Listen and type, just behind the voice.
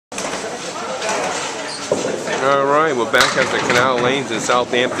Alright, we're back at the Canal Lanes in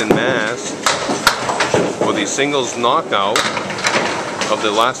Southampton, Mass. for the singles knockout of the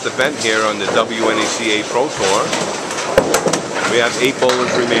last event here on the WNECA Pro Tour. We have 8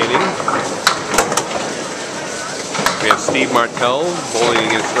 bowlers remaining. We have Steve Martell bowling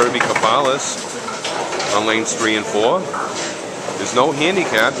against Herbie Cabalas on lanes 3 and 4. There's no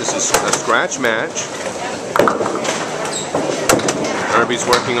handicap, this is a scratch match. Herbie's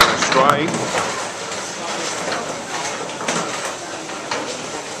working on a strike.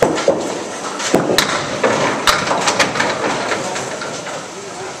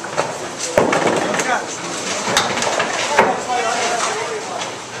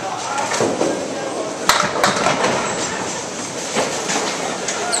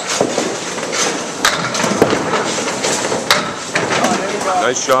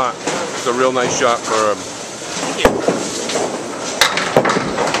 Nice shot. It's a real nice shot for him.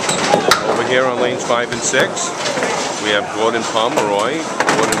 Over here on lanes 5 and 6, we have Gordon Pomeroy.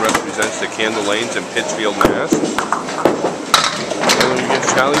 Gordon represents the Canal Lanes in Pittsfield, Mass. And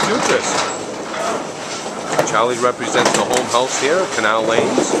against Charlie Jutras. Charlie represents the home house here, Canal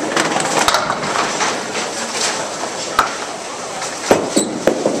Lanes.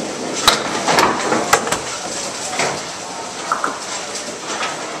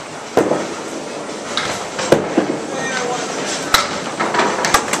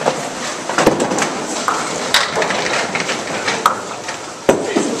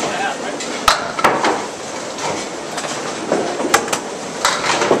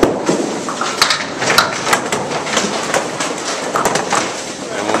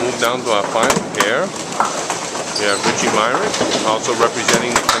 Down to our final pair. We have Richie Myrick, also representing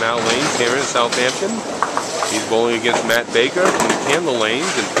the Canal Lanes here in Southampton. He's bowling against Matt Baker from the Canal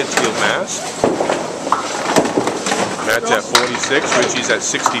Lanes in Pittsfield, Mass. Matt's at 46, Richie's at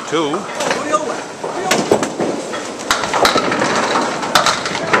 62.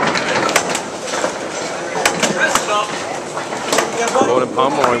 Gordon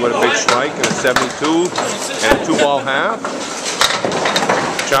Pomeroy with a big strike and a 72 and a 2-ball half.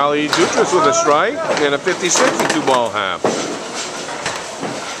 Charlie Jutras with a strike and a 56 and 2-ball half.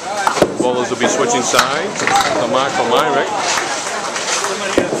 Bowlers will be switching sides to Michael Myrick.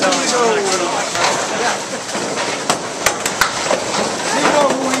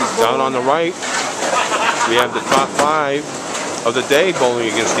 Down on the right, we have the top 5 of the day bowling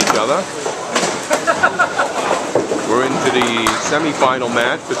against each other. We're into the semi-final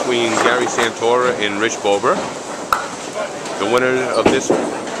match between Gary Santora and Rich Bober. The winner of this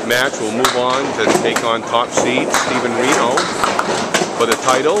match will move on to take on top seed Stephen Reno for the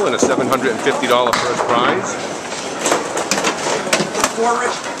title and a $750 first prize.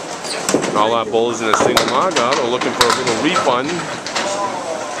 All our bowlers in a single knockout are looking for a little refund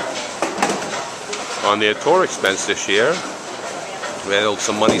on their tour expense this year. We had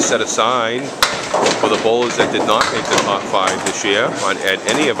some money set aside for the bowlers that did not make the top 5 this year at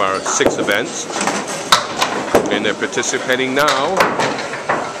any of our 6 events. And they're participating now.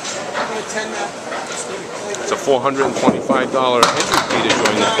 It's a $425 entry fee to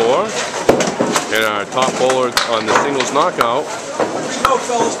join the tour. And our top bowler on the singles knockout,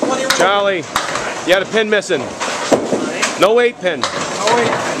 Charlie, you had a pin missing. No 8-pin.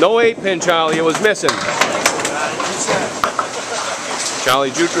 No 8-pin, Charlie, it was missing.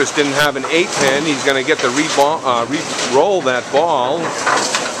 Charlie Jutras didn't have an 8-pin. He's going to get to re-roll that ball.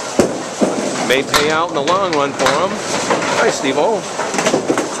 May pay out in the long run for him. Hi, Steve-O.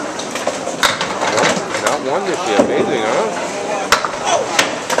 Not one this year. Amazing, huh?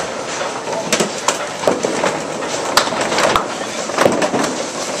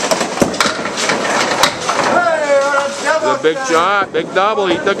 It's a big shot, big double.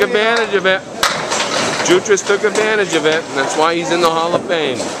 He took advantage of it. Jutras took advantage of it, and that's why he's in the Hall of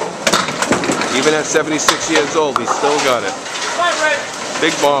Fame. Even at 76 years old, he's still got it.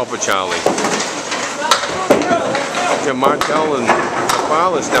 Big ball for Charlie. Okay, Martell and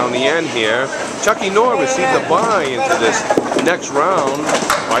Cabalas down the end here. Chucky Knorr received a bye into this next round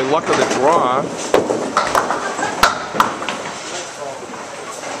by luck of the draw.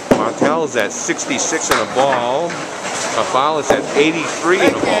 Martell's at 66 in a ball. Cabalas at 83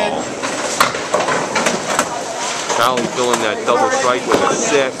 in a ball. Charlie filling that double strike with a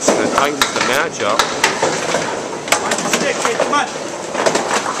 6, and it tightens the matchup.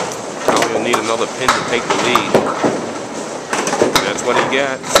 Charlie will need another pin to take the lead. That's what he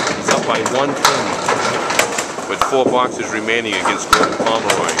gets. He's up by 1 pin with 4 boxes remaining against Gordon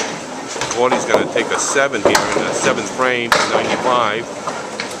Pomeroy. Gordy's going to take a 7 here in the 7th frame for 95.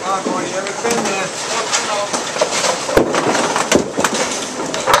 Oh, Gordy, every pin there.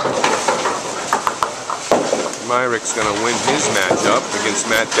 Myrick's going to win his matchup against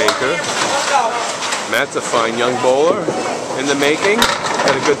Matt Baker. Matt's a fine young bowler in the making.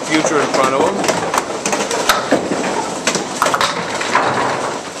 Got a good future in front of him.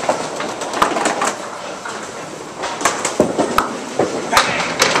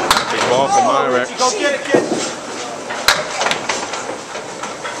 Big ball for Myrick. Go get it, kid.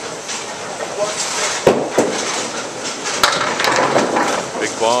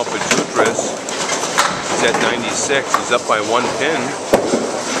 Big ball for Jutras. He's at 96. He's up by 1 pin.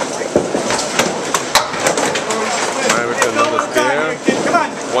 Myrick another spare.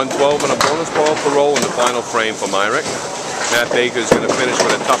 112 and a bonus ball for roll in the final frame for Myrick. Matt Baker's going to finish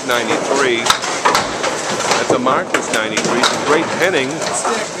with a tough 93. That's a markless 93. Some great pinning.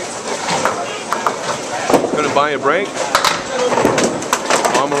 Going to buy a break.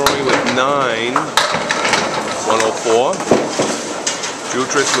 Pomeroy with 9. 104.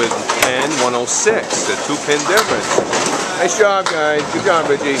 Jutras with 10, 106, a 2-pin difference. Nice job, guys. Good job,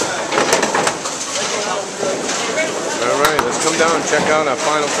 Reggie. All right, let's come down and check out our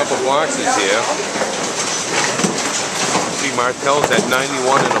final couple boxes here. See, Martell's at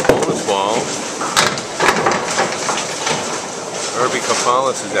 91 and a bonus ball. Herbie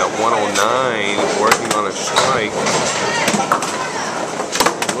Kapalis is at 109, working on a strike.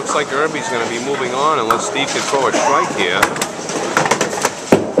 Looks like Herbie's going to be moving on unless Steve can throw a strike here.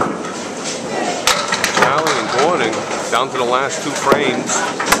 Gordon down to the last 2 frames.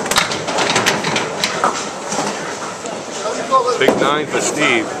 Big 9 for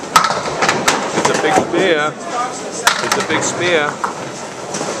Steve. It's a big spear. It's a big spear.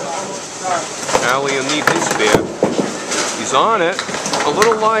 Allie will need his spear. He's on it. A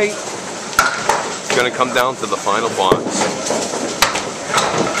little light. It's going to come down to the final box.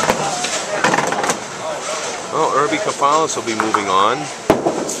 Well, Herbie Kapalis will be moving on.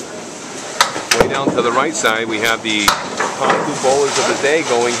 Way down to the right side, we have the top 2 bowlers of the day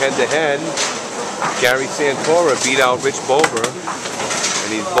going head-to-head. Gary Santora beat out Rich Bover,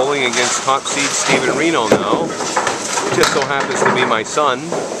 and he's bowling against top seed Stephen Reno now. It just so happens to be my son.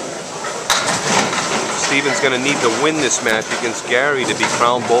 Stephen's going to need to win this match against Gary to be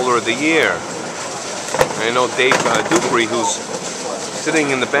crowned bowler of the year. I know Dave Dupree, who's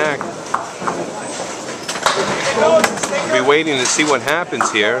sitting in the back, we'll be waiting to see what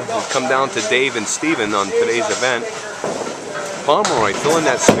happens here. We'll come down to Dave and Steven on today's event. Pomeroy filling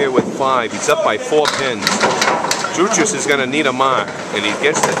that spear with 5. He's up by 4 pins. Jutras is going to need a mark, and he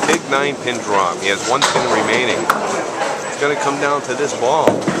gets the big 9-pin drop. He has 1 pin remaining. It's going to come down to this ball.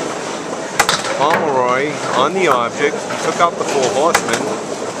 Pomeroy on the object. He took out the 4 horsemen.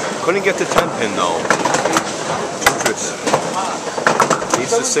 Couldn't get the 10-pin though. Jutras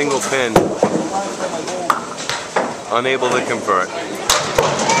needs the single pin. Unable to convert.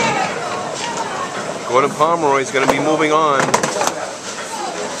 Gordon Pomeroy is going to be moving on.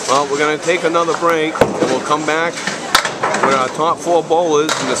 Well, we're going to take another break, and we'll come back with our top 4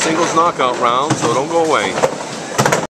 bowlers in the singles knockout round, so don't go away.